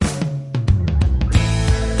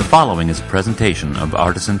following is a presentation of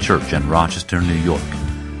Artisan Church in Rochester, New York.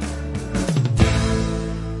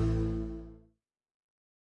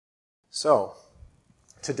 So,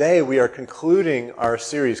 today we are concluding our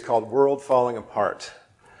series called World Falling Apart.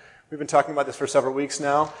 We've been talking about this for several weeks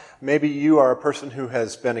now. Maybe you are a person who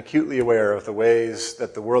has been acutely aware of the ways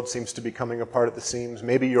that the world seems to be coming apart at the seams.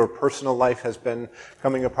 Maybe your personal life has been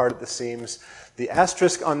coming apart at the seams. The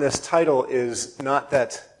asterisk on this title is not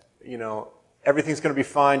that, everything's going to be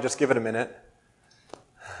fine, just give it a minute.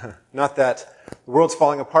 Not that the world's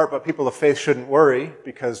falling apart, but people of faith shouldn't worry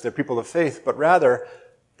because they're people of faith, but rather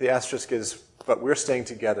the asterisk is, but we're staying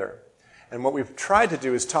together. And what we've tried to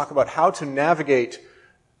do is talk about how to navigate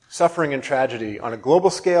suffering and tragedy on a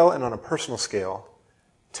global scale and on a personal scale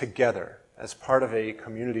together as part of a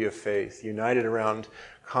community of faith, united around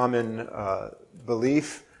common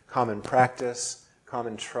belief, common practice,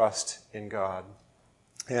 common trust in God.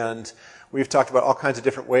 And we've talked about all kinds of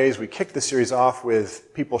different ways. We kicked the series off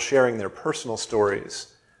with people sharing their personal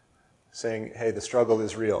stories, saying, hey, the struggle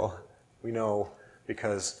is real. We know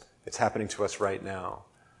because it's happening to us right now.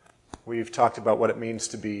 We've talked about what it means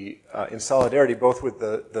to be in solidarity, both with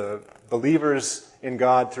the believers in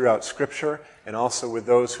God throughout Scripture and also with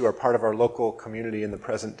those who are part of our local community in the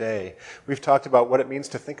present day. We've talked about what it means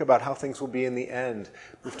to think about how things will be in the end.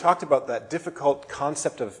 We've talked about that difficult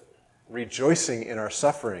concept of rejoicing in our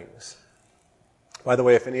sufferings. By the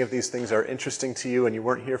way, if any of these things are interesting to you and you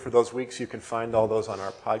weren't here for those weeks, you can find all those on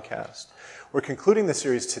our podcast. We're concluding the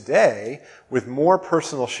series today with more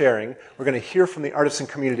personal sharing. We're going to hear from the Artisan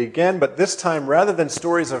community again, but this time, rather than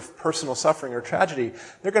stories of personal suffering or tragedy,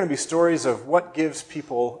 they're going to be stories of what gives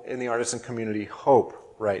people in the Artisan community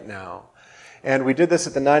hope right now. And we did this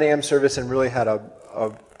at the 9 a.m. service and really had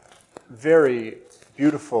a very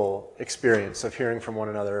beautiful experience of hearing from one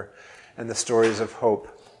another and the stories of hope.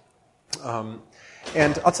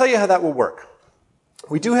 And I'll tell you how that will work.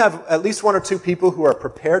 We do have at least one or two people who are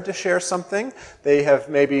prepared to share something. They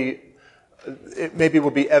have it maybe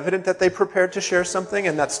will be evident that they prepared to share something,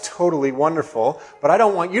 and that's totally wonderful. But I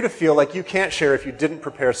don't want you to feel like you can't share if you didn't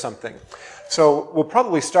prepare something. So we'll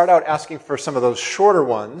probably start out asking for some of those shorter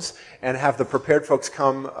ones and have the prepared folks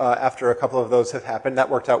come after a couple of those have happened. That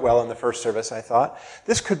worked out well in the first service, I thought.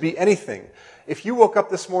 This could be anything. If you woke up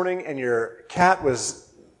this morning and your cat was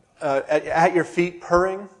at your feet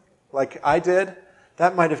purring like I did,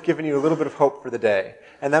 that might have given you a little bit of hope for the day.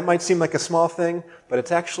 And that might seem like a small thing, but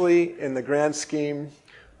it's actually, in the grand scheme,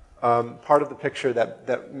 part of the picture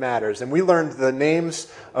that matters. And we learned the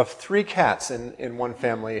names of 3 cats in one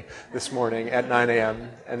family this morning at 9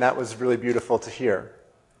 a.m., and that was really beautiful to hear.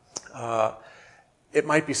 It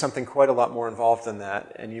might be something quite a lot more involved than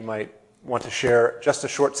that, and you might want to share just a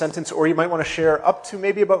short sentence, or you might want to share up to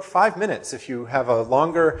maybe about 5 minutes if you have a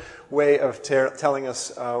longer way of telling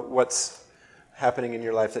us what's happening in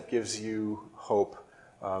your life that gives you hope.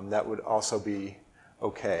 That would also be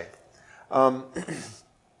okay.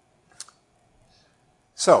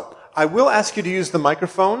 So, I will ask you to use the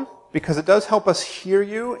microphone because it does help us hear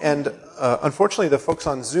you, and unfortunately the folks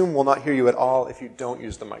on Zoom will not hear you at all if you don't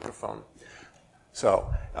use the microphone.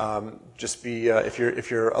 So, just be, if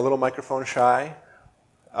you're a little microphone shy,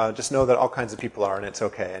 just know that all kinds of people are, and it's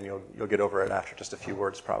okay, and you'll get over it after just a few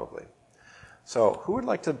words probably. So, who would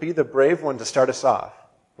like to be the brave one to start us off?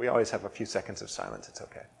 We always have a few seconds of silence. It's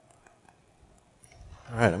okay.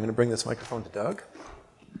 All right, I'm going to bring this microphone to Doug.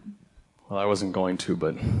 Well, I wasn't going to,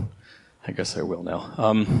 but I guess I will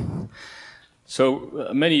now. So,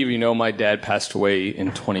 many of you know my dad passed away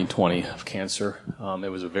in 2020 of cancer.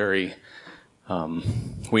 It was a very,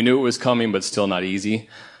 we knew it was coming, but still not easy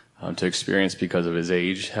to experience because of his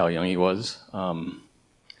age, how young he was.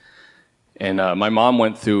 And my mom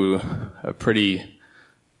went through a pretty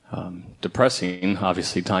depressing,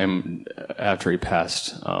 obviously, time after he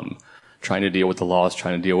passed, trying to deal with the loss,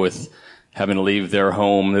 trying to deal with having to leave their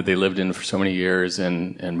home that they lived in for so many years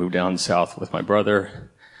and move down south with my brother,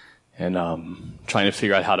 and trying to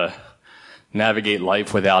figure out how to navigate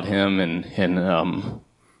life without him and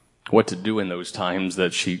what to do in those times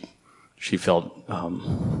that she felt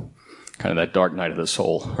kind of that dark night of the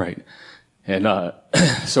soul, right? And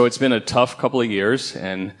so it's been a tough couple of years,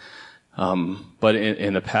 and but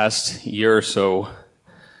in the past year or so,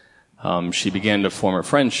 she began to form a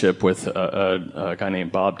friendship with a guy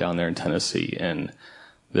named Bob down there in Tennessee, and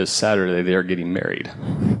this Saturday they are getting married.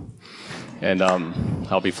 And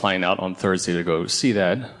I'll be flying out on Thursday to go see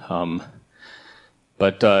that.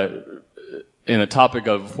 But in the topic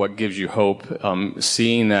of what gives you hope,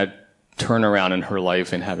 seeing that turnaround in her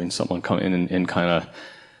life and having someone come in and kind of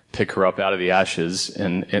pick her up out of the ashes,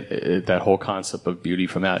 and that whole concept of beauty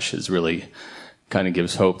from ashes really kind of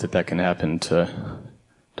gives hope that can happen to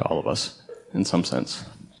all of us in some sense.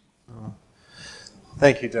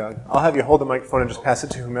 Thank you, Doug. I'll have you hold the microphone and just pass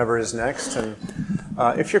it to whomever is next. And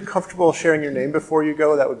if you're comfortable sharing your name before you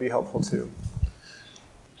go, that would be helpful too.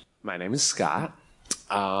 My name is Scott.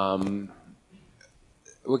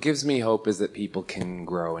 What gives me hope is that people can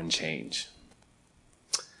grow and change.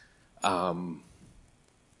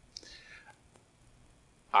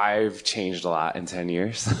 I've changed a lot in 10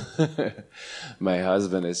 years. My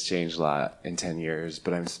husband has changed a lot in 10 years,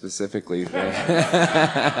 but I'm specifically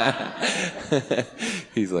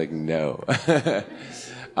he's like, no.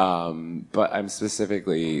 But I'm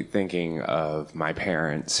specifically thinking of my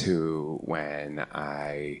parents who, when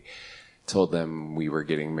I told them we were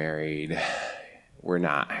getting married, were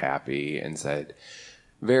not happy and said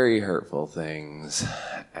very hurtful things,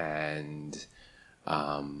 and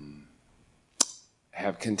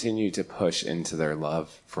have continued to push into their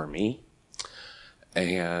love for me.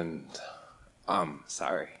 And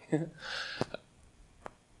sorry.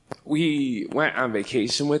 We went on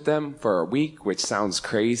vacation with them for a week, which sounds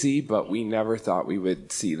crazy, but we never thought we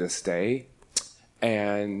would see this day.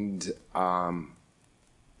 And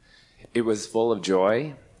it was full of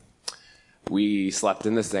joy. We slept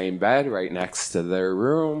in the same bed right next to their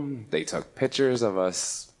room. They took pictures of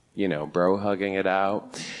us, bro hugging it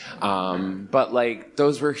out. But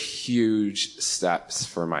those were huge steps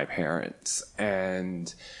for my parents.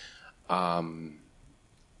 And I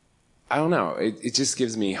don't know, it just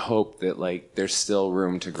gives me hope that there's still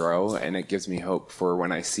room to grow. And it gives me hope for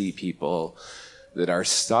when I see people that are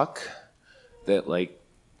stuck, that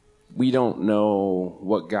we don't know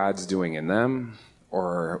what God's doing in them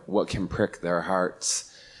or what can prick their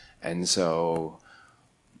hearts. And so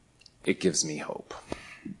it gives me hope.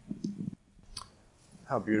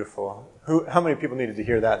 How beautiful. How many people needed to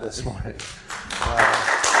hear that this morning?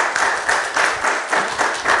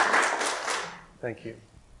 Thank you.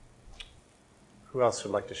 Who else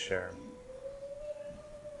would like to share?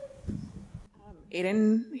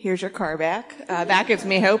 Aiden, here's your car back. That gives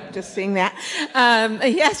me hope, just seeing that.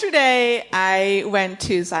 Yesterday, I went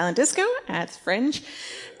to Silent Disco at Fringe,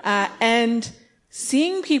 and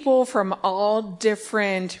seeing people from all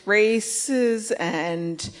different races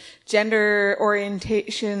and gender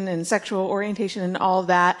orientation and sexual orientation and all of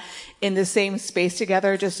that in the same space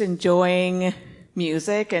together, just enjoying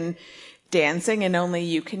music and dancing, and only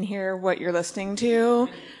you can hear what you're listening to,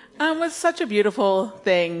 was such a beautiful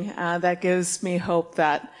thing that gives me hope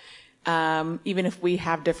that even if we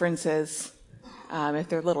have differences, if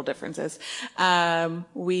they're little differences,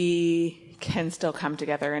 we can still come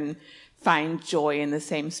together and find joy in the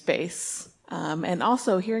same space. And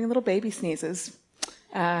also hearing little baby sneezes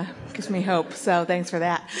gives me hope. So thanks for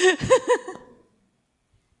that.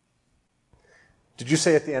 Did you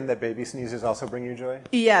say at the end that baby sneezes also bring you joy?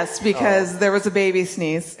 Yes, because there was a baby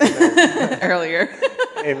sneeze earlier.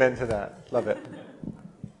 Amen to that. Love it.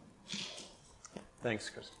 Thanks,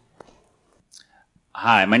 Chris.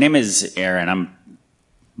 Hi, my name is Aaron.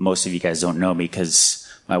 Most of you guys don't know me because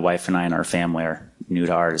my wife and I and our family are new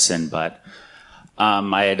to Artisan, but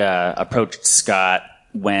I had approached Scott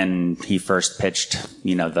when he first pitched,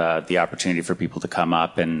 the opportunity for people to come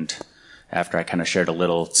up, and after I kind of shared a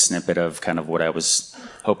little snippet of kind of what I was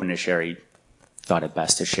hoping to share, he thought it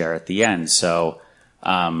best to share at the end. So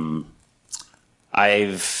I'm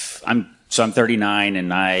 39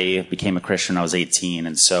 and I became a Christian when I was 18.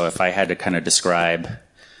 And so if I had to kind of describe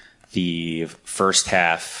the first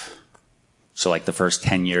half, so the first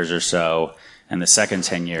 10 years or so, and the second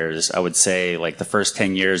 10 years, I would say the first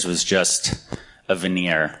 10 years was just a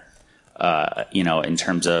veneer, in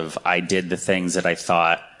terms of I did the things that I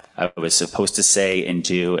thought I was supposed to say and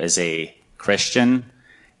do as a Christian.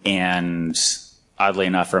 And oddly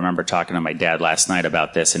enough, I remember talking to my dad last night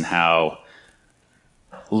about this and how,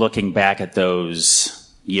 looking back at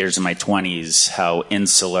those years in my 20s, how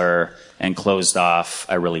insular and closed off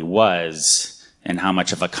I really was, and how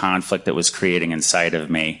much of a conflict it was creating inside of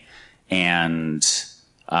me. And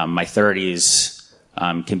my 30s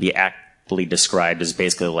can be aptly described as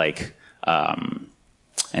basically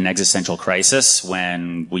an existential crisis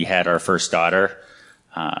when we had our first daughter,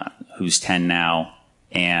 who's 10 now,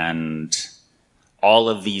 and all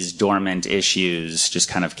of these dormant issues just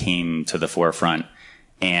kind of came to the forefront.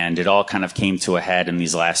 And it all kind of came to a head in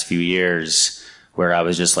these last few years where I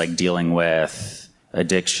was just dealing with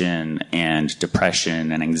addiction and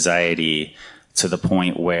depression and anxiety to the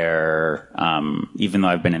point where, even though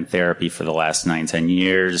I've been in therapy for the last 9-10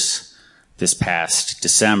 years, this past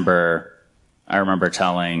December, I remember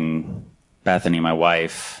telling Bethany, my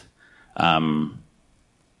wife,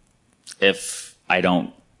 if I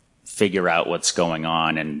don't figure out what's going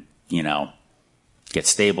on and, get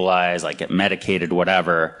stabilized, like get medicated,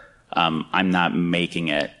 whatever, I'm not making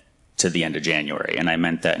it to the end of January. And I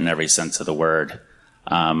meant that in every sense of the word.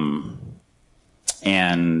 And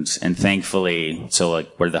thankfully, so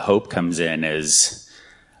like where the hope comes in is,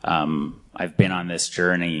 I've been on this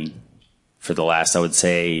journey for the last, I would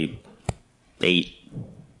say,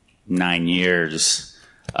 8-9 years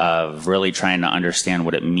of really trying to understand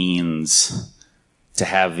what it means to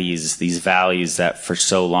have these values that for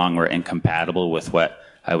so long were incompatible with what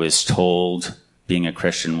I was told being a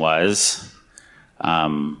Christian was.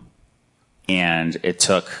 And it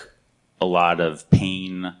took a lot of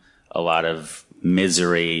pain, a lot of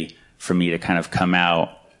misery for me to kind of come out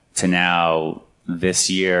to now this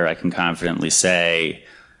year. I can confidently say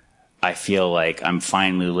I feel like I'm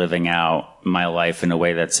finally living out my life in a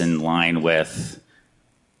way that's in line with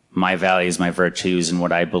my values, my virtues, and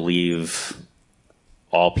what I believe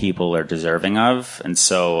all people are deserving of. And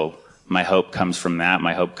so my hope comes from that.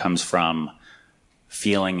 My hope comes from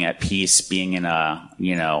feeling at peace, being in a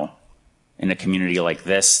community like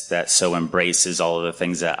this that so embraces all of the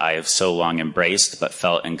things that I have so long embraced, but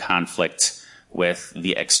felt in conflict with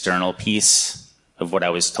the external piece of what I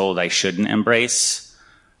was told I shouldn't embrace,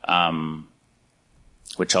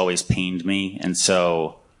 which always pained me. And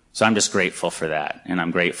so I'm just grateful for that. And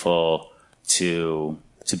I'm grateful to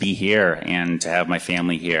be here and to have my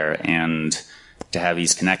family here and to have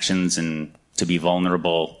these connections and to be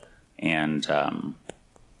vulnerable. And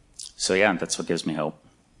so, yeah, that's what gives me hope.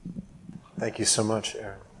 Thank you so much,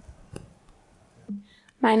 Aaron.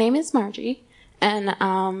 My name is Margie, and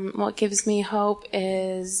what gives me hope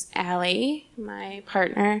is Allie, my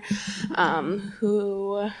partner,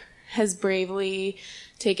 who has bravely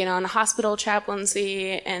taken on hospital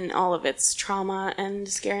chaplaincy and all of its trauma and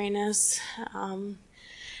scariness,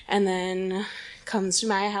 and then comes to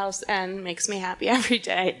my house and makes me happy every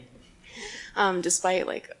day, despite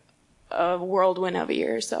like a whirlwind of a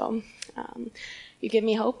year. So you give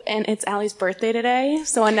me hope, and it's Allie's birthday today,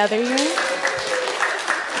 so another year.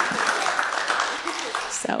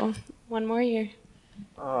 So one more year.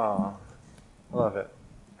 Oh, I love it.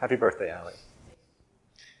 Happy birthday, Allie.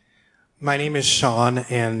 My name is Sean,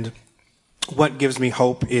 and what gives me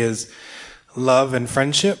hope is love and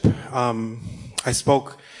friendship. I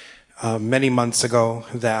spoke many months ago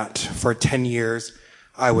that for 10 years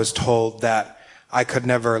I was told that I could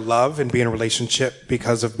never love and be in a relationship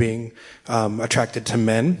because of being attracted to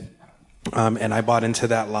men, and I bought into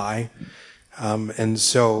that lie. And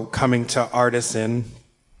so coming to Artisan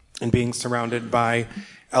and being surrounded by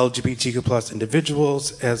LGBTQ plus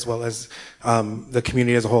individuals, as well as the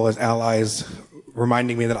community as a whole as allies,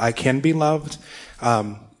 reminding me that I can be loved.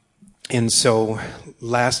 And so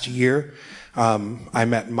last year, I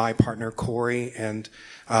met my partner, Corey, and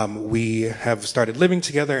we have started living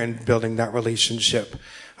together and building that relationship,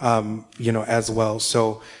 as well.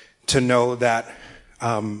 So to know that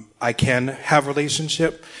I can have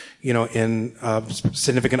relationship, in a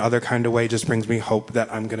significant other kind of way just brings me hope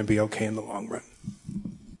that I'm going to be okay in the long run.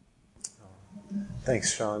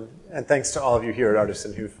 Thanks, Sean. And thanks to all of you here at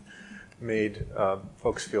Artisan who've made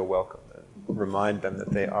folks feel welcome and remind them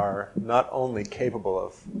that they are not only capable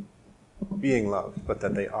of being loved, but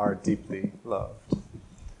that they are deeply loved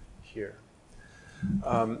here.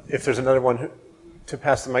 If there's another one to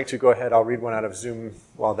pass the mic to, go ahead. I'll read one out of Zoom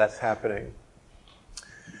while that's happening.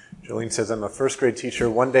 Jolene says, I'm a first grade teacher.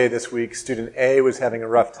 One day this week, student A was having a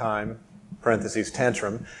rough time, parentheses,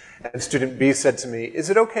 tantrum, and student B said to me,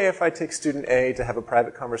 is it okay if I take student A to have a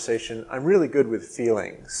private conversation? I'm really good with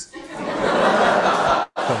feelings.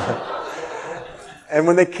 And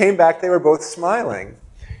when they came back, they were both smiling.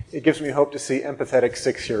 It gives me hope to see empathetic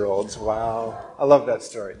 6-year-olds. Wow. I love that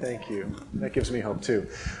story. Thank you. That gives me hope, too.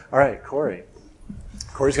 All right, Corey.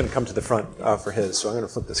 Corey's going to come to the front for his, so I'm going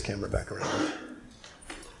to flip this camera back around.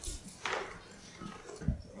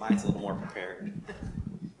 Mine's a little more prepared,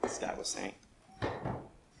 this guy was saying.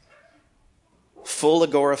 Full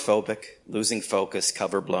agoraphobic, losing focus,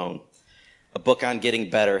 cover blown. A book on getting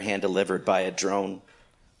better, hand-delivered by a drone.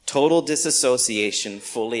 Total disassociation,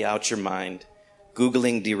 fully out your mind.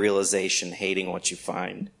 Googling derealization, hating what you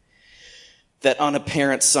find. That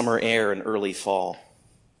unapparent summer air in early fall.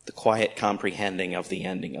 The quiet comprehending of the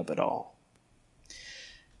ending of it all.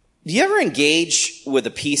 Do you ever engage with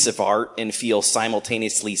a piece of art and feel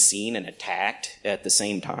simultaneously seen and attacked at the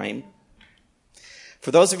same time?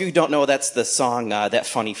 For those of you who don't know, that's the song, That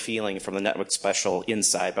Funny Feeling, from the Netflix special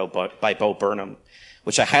Inside by Bo Burnham,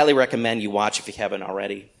 which I highly recommend you watch if you haven't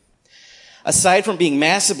already. Aside from being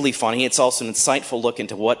massively funny, it's also an insightful look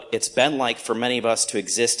into what it's been like for many of us to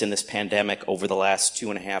exist in this pandemic over the last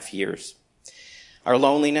 2.5 years. Our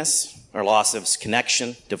loneliness, our loss of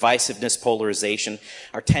connection, divisiveness, polarization,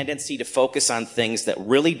 our tendency to focus on things that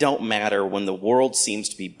really don't matter when the world seems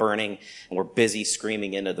to be burning and we're busy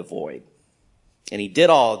screaming into the void. And he did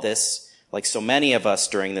all of this, like so many of us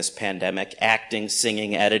during this pandemic, acting,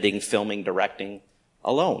 singing, editing, filming, directing,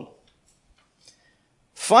 alone.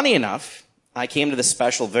 Funny enough, I came to the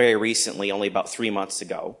special very recently, only about 3 months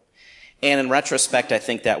ago. And in retrospect, I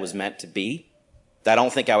think that was meant to be. I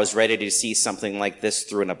don't think I was ready to see something like this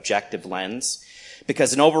through an objective lens,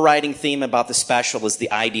 because an overriding theme about the special is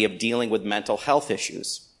the idea of dealing with mental health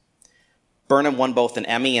issues. Burnham won both an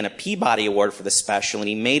Emmy and a Peabody Award for the special, and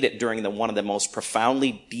he made it during one of the most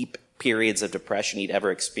profoundly deep periods of depression he'd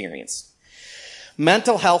ever experienced.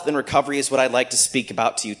 Mental health and recovery is what I'd like to speak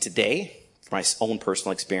about to you today, from my own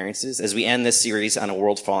personal experiences, as we end this series on a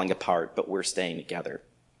world falling apart, but we're staying together.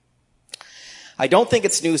 I don't think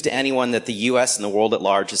it's news to anyone that the U.S. and the world at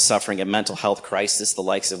large is suffering a mental health crisis, the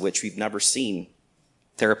likes of which we've never seen.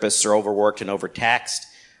 Therapists are overworked and overtaxed.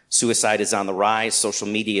 Suicide is on the rise. Social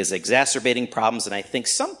media is exacerbating problems. And I think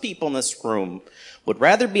some people in this room would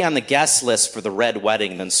rather be on the guest list for the red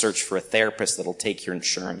wedding than search for a therapist that'll take your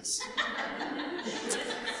insurance.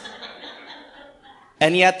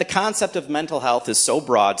 And yet the concept of mental health is so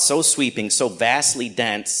broad, so sweeping, so vastly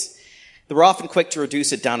dense, we're often quick to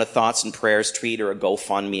reduce it down to thoughts and prayers, tweet, or a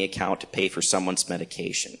GoFundMe account to pay for someone's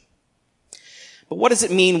medication. But what does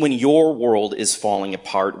it mean when your world is falling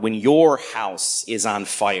apart, when your house is on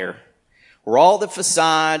fire, where all the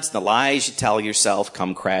facades and the lies you tell yourself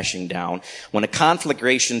come crashing down, when a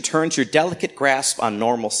conflagration turns your delicate grasp on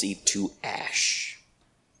normalcy to ash?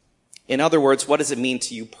 In other words, what does it mean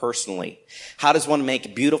to you personally? How does one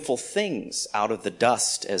make beautiful things out of the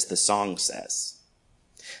dust, as the song says?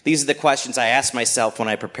 These are the questions I asked myself when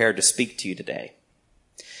I prepared to speak to you today.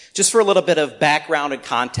 Just for a little bit of background and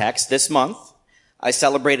context, this month, I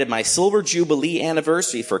celebrated my Silver Jubilee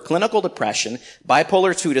anniversary for clinical depression,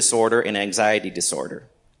 bipolar II disorder, and anxiety disorder.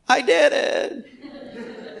 I did it!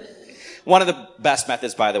 One of the best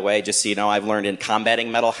methods, by the way, just so you know, I've learned in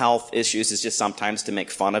combating mental health issues is just sometimes to make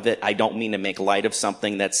fun of it. I don't mean to make light of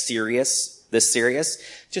something that's serious,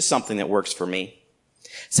 just something that works for me.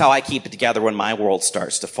 It's how I keep it together when my world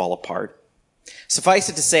starts to fall apart. Suffice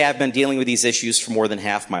it to say, I've been dealing with these issues for more than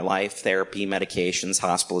half my life. Therapy, medications,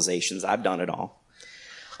 hospitalizations, I've done it all.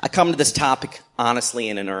 I come to this topic honestly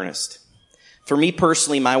and in earnest. For me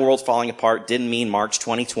personally, my world falling apart didn't mean March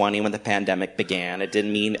 2020 when the pandemic began. It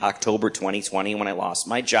didn't mean October 2020 when I lost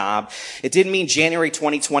my job. It didn't mean January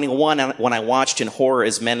 2021 when I watched in horror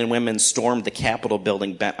as men and women stormed the Capitol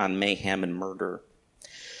building bent on mayhem and murder.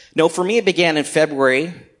 No, for me, it began in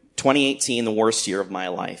February 2018, the worst year of my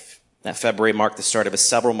life. That February marked the start of a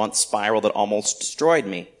several-month spiral that almost destroyed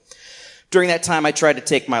me. During that time, I tried to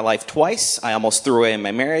take my life twice. I almost threw away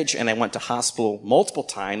my marriage, and I went to hospital multiple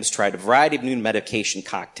times, tried a variety of new medication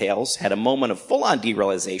cocktails, had a moment of full-on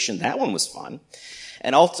derealization. That one was fun.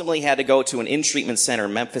 And ultimately had to go to an in-treatment center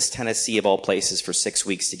in Memphis, Tennessee, of all places, for 6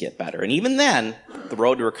 weeks to get better. And even then, the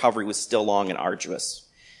road to recovery was still long and arduous.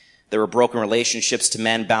 There were broken relationships to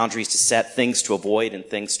mend, boundaries to set, things to avoid, and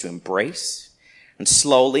things to embrace. And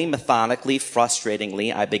slowly, methodically,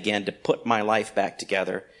 frustratingly, I began to put my life back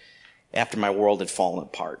together after my world had fallen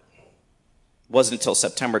apart. It wasn't until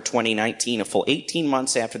September 2019, a full 18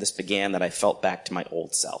 months after this began, that I felt back to my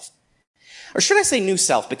old self. Or should I say new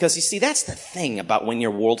self? Because you see, that's the thing about when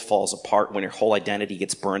your world falls apart, when your whole identity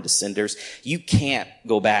gets burned to cinders. You can't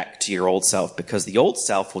go back to your old self, because the old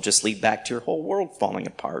self will just lead back to your whole world falling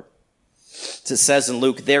apart. As it says in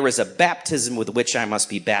Luke, there is a baptism with which I must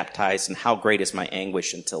be baptized, and how great is my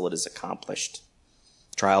anguish until it is accomplished.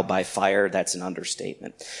 Trial by fire, that's an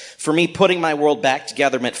understatement. For me, putting my world back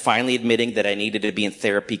together meant finally admitting that I needed to be in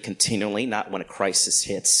therapy continually, not when a crisis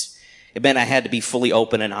hits. It meant I had to be fully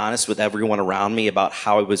open and honest with everyone around me about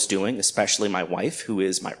how I was doing, especially my wife, who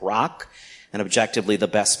is my rock, and objectively the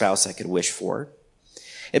best spouse I could wish for.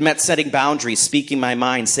 It meant setting boundaries, speaking my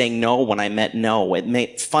mind, saying no when I meant no. It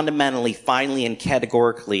meant fundamentally, finally, and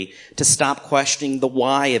categorically to stop questioning the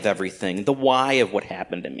why of everything, the why of what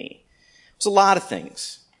happened to me. It was a lot of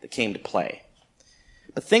things that came to play.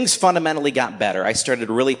 But things fundamentally got better. I started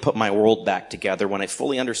to really put my world back together when I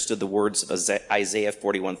fully understood the words of Isaiah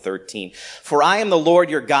 41:13. For I am the Lord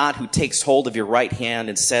your God who takes hold of your right hand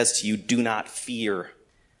and says to you, do not fear,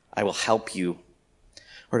 I will help you.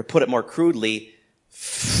 Or to put it more crudely,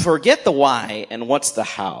 forget the why and what's the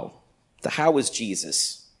how. The how is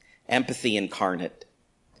Jesus, empathy incarnate.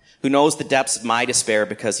 who knows the depths of my despair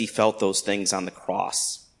because he felt those things on the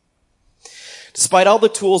cross. Despite all the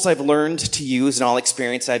tools I've learned to use and all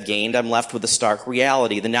experience I've gained, I'm left with a stark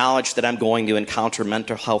reality, the knowledge that I'm going to encounter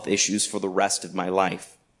mental health issues for the rest of my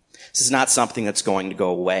life. This is not something that's going to go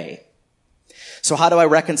away. So how do I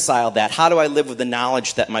reconcile that? How do I live with the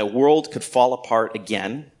knowledge that my world could fall apart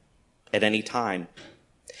again at any time?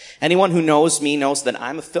 Anyone who knows me knows that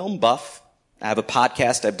I'm a film buff. I have a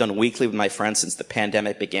podcast I've done weekly with my friends since the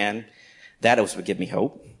pandemic began. That always would give me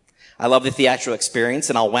hope. I love the theatrical experience,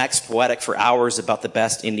 and I'll wax poetic for hours about the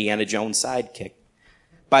best Indiana Jones sidekick.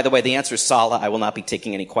 By the way, the answer is Sala. I will not be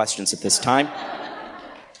taking any questions at this time.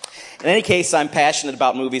 In any case, I'm passionate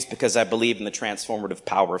about movies because I believe in the transformative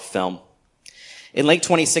power of film. In late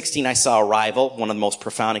 2016, I saw Arrival, one of the most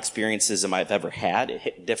profound experiences I've ever had. It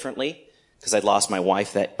hit differently because I'd lost my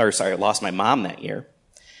mom that year.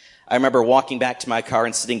 I remember walking back to my car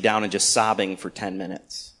and sitting down and just sobbing for 10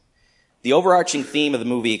 minutes. The overarching theme of the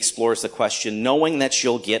movie explores the question, knowing that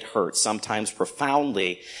you'll get hurt, sometimes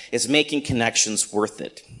profoundly, is making connections worth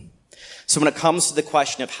it. So when it comes to the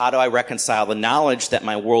question of how do I reconcile the knowledge that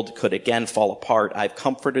my world could again fall apart, I'm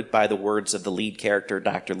comforted by the words of the lead character,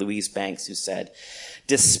 Dr. Louise Banks, who said,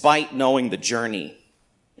 despite knowing the journey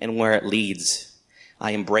and where it leads,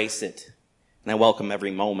 I embrace it and I welcome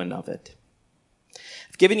every moment of it.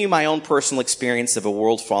 I've given you my own personal experience of a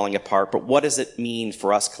world falling apart, but what does it mean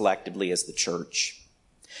for us collectively as the church?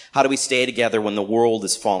 How do we stay together when the world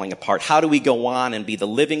is falling apart? How do we go on and be the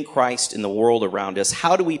living Christ in the world around us?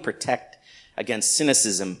 How do we protect against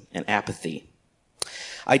cynicism and apathy?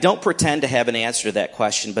 I don't pretend to have an answer to that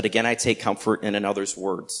question, but again, I take comfort in another's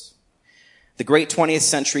words. The great 20th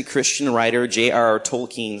century Christian writer J.R.R.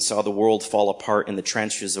 Tolkien saw the world fall apart in the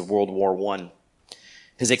trenches of World War I.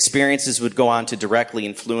 His experiences would go on to directly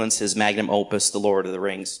influence his magnum opus, The Lord of the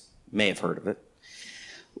Rings. You may have heard of it.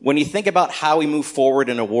 When you think about how we move forward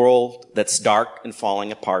in a world that's dark and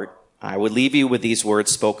falling apart, I would leave you with these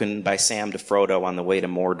words spoken by Sam to Frodo on the way to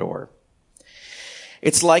Mordor.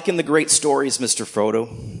 It's like in the great stories, Mr.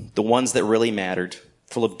 Frodo, the ones that really mattered.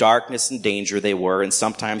 Full of darkness and danger they were, and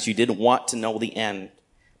sometimes you didn't want to know the end,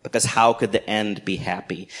 because how could the end be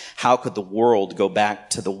happy? How could the world go back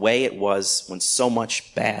to the way it was when so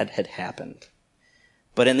much bad had happened?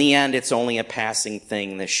 But in the end, it's only a passing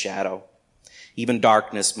thing, this shadow. Even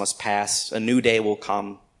darkness must pass. A new day will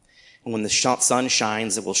come, and when the sun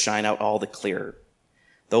shines, it will shine out all the clearer.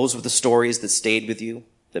 Those were the stories that stayed with you,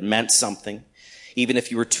 that meant something, even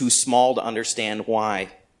if you were too small to understand why.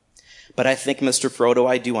 But I think, Mr. Frodo,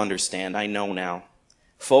 I do understand. I know now.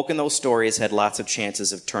 Folk in those stories had lots of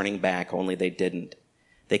chances of turning back, only they didn't.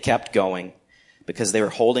 They kept going because they were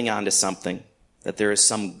holding on to something, that there is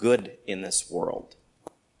some good in this world,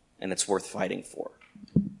 and it's worth fighting for.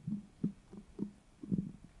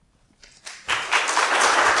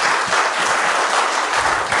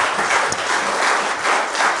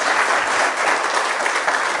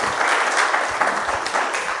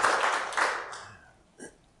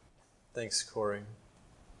 Thanks, Corey.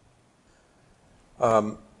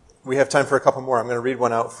 We have time for a couple more. I'm going to read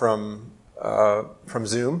one out from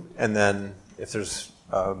Zoom, and then if there's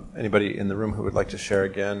anybody in the room who would like to share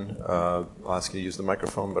again, I'll ask you to use the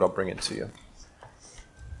microphone, but I'll bring it to you.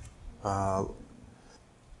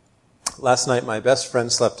 Last night, my best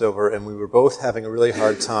friend slept over, and we were both having a really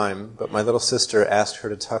hard time, but my little sister asked her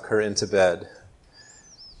to tuck her into bed.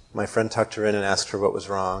 My friend tucked her in and asked her what was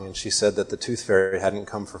wrong, and she said that the tooth fairy hadn't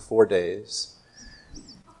come for 4 days.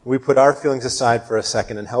 We put our feelings aside for a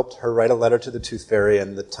second and helped her write a letter to the tooth fairy,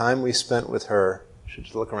 and the time we spent with her... I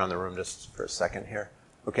should look around the room just for a second here.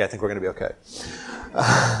 Okay, I think we're going to be okay.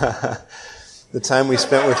 The time we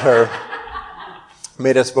spent with her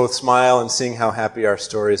made us both smile, and seeing how happy our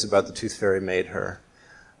stories about the tooth fairy made her.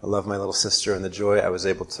 I love my little sister, and the joy I was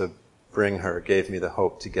able to bring her gave me the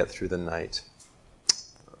hope to get through the night.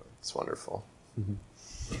 It's wonderful. Mm-hmm.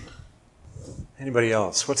 Anybody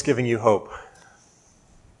else? What's giving you hope?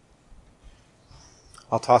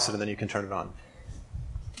 I'll toss it and then you can turn it on.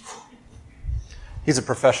 He's a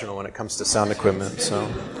professional when it comes to sound equipment, so.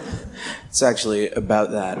 It's actually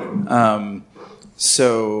about that.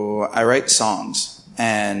 So I write songs,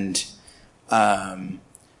 and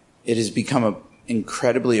it has become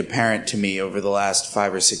incredibly apparent to me over the last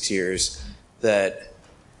 5 or 6 years that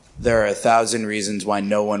there are 1,000 reasons why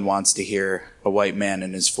no one wants to hear a white man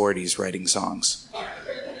in his 40s writing songs.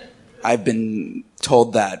 I've been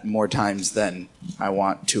told that more times than I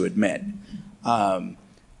want to admit.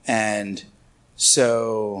 And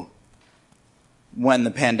so when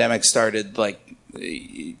the pandemic started, like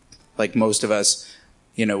most of us,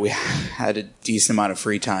 we had a decent amount of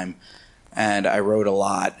free time, and I wrote a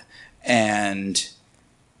lot. And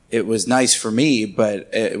it was nice for me, but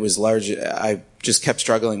it was I just kept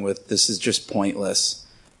struggling with, this is just pointless.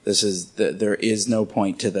 There is no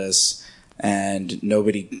point to this, and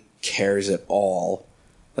nobody cares at all.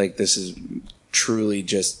 Like, this is truly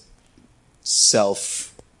just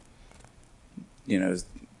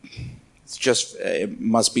it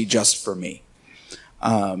must be just for me.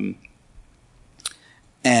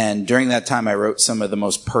 And during that time, I wrote some of the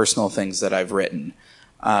most personal things that I've written.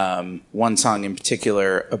 One song in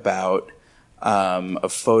particular about a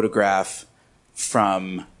photograph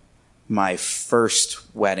from my first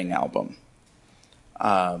wedding album.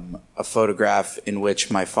 A photograph in which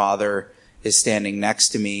my father is standing next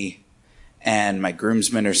to me and my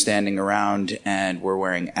groomsmen are standing around, and we're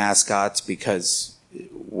wearing ascots because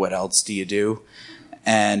what else do you do?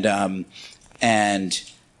 And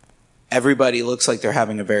everybody looks like they're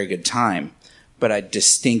having a very good time, but I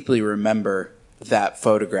distinctly remember that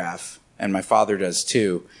photograph, and my father does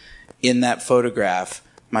too. In that photograph,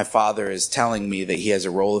 my father is telling me that he has a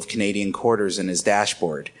roll of Canadian quarters in his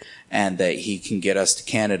dashboard and that he can get us to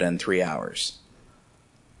Canada in 3 hours.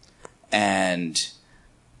 And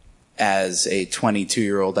as a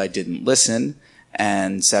 22-year-old, I didn't listen,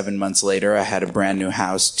 and 7 months later, I had a brand new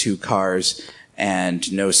house, 2 cars,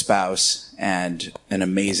 and no spouse, and an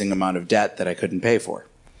amazing amount of debt that I couldn't pay for.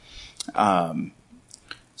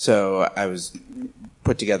 So I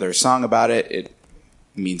put together a song about it. It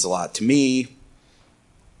means a lot to me.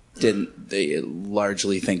 They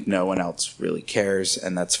largely think no one else really cares,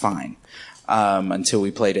 and that's fine. Until we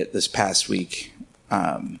played it this past week.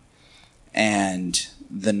 And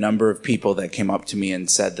the number of people that came up to me and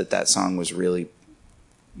said that song was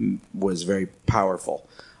very powerful.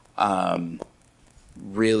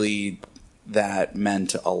 Really, that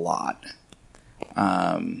meant a lot.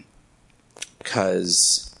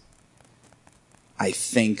 'Cause I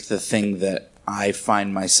think the thing that I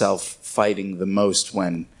find myself fighting the most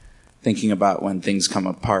when thinking about when things come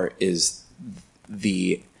apart is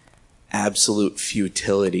the absolute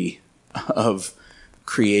futility of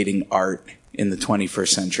creating art in the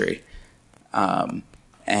 21st century.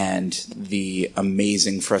 And the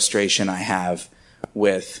amazing frustration I have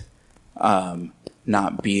with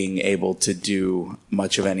not being able to do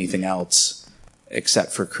much of anything else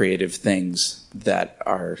except for creative things that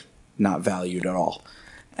are not valued at all.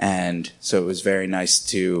 And so it was very nice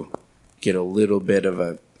to get a little bit of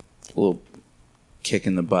a little kick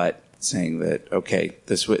in the butt saying that, okay,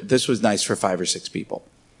 this was nice for 5 or 6 people.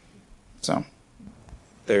 So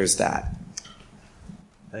there's that.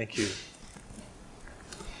 Thank you.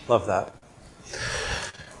 Love that.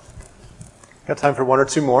 Got time for 1 or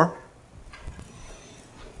 2 more.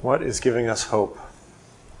 What is giving us hope?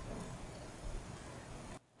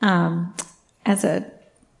 As a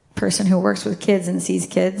person who works with kids and sees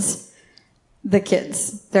kids, they're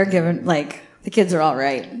given, like, the kids are all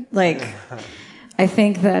right. Like, I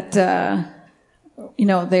think that,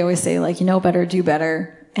 they always say, like, better, do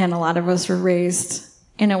better. And a lot of us were raised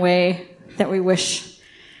in a way that we wish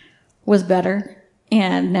was better.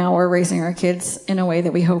 And now we're raising our kids in a way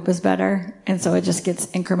that we hope is better. And so it just gets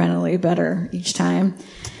incrementally better each time.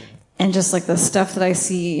 And just like the stuff that I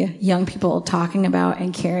see young people talking about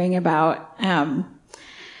and caring about,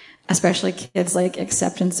 especially kids, like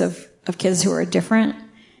acceptance of kids who are different.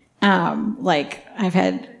 Like I've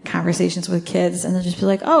had conversations with kids and they'll just be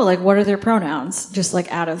like, oh, like what are their pronouns? Just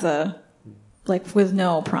like out of like with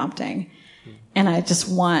no prompting. And I just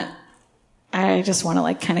want to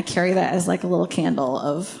like kind of carry that as like a little candle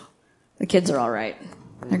of the kids are all right.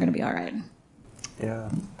 They're going to be all right. Yeah.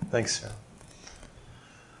 Thanks, Sarah.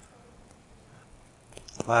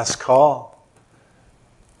 Last call.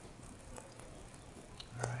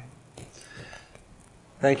 All right.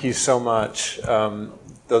 Thank you so much.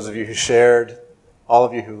 Those of you who shared, all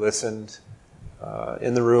of you who listened,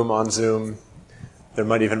 in the room, on Zoom. There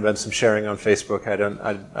might even have been some sharing on Facebook. I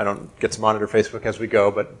don't get to monitor Facebook as we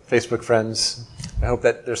go, but Facebook friends, I hope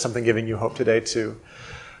that there's something giving you hope today too.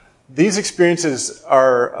 These experiences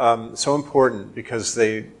are so important because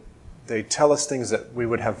they tell us things that we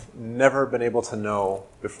would have never been able to know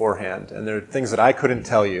beforehand, and they're things that I couldn't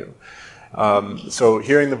tell you. So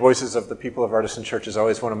hearing the voices of the people of Artisan Church is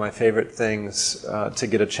always one of my favorite things to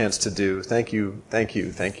get a chance to do. Thank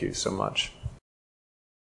you so much.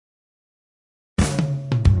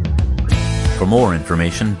 For more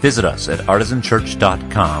information, visit us at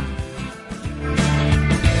artisanchurch.com.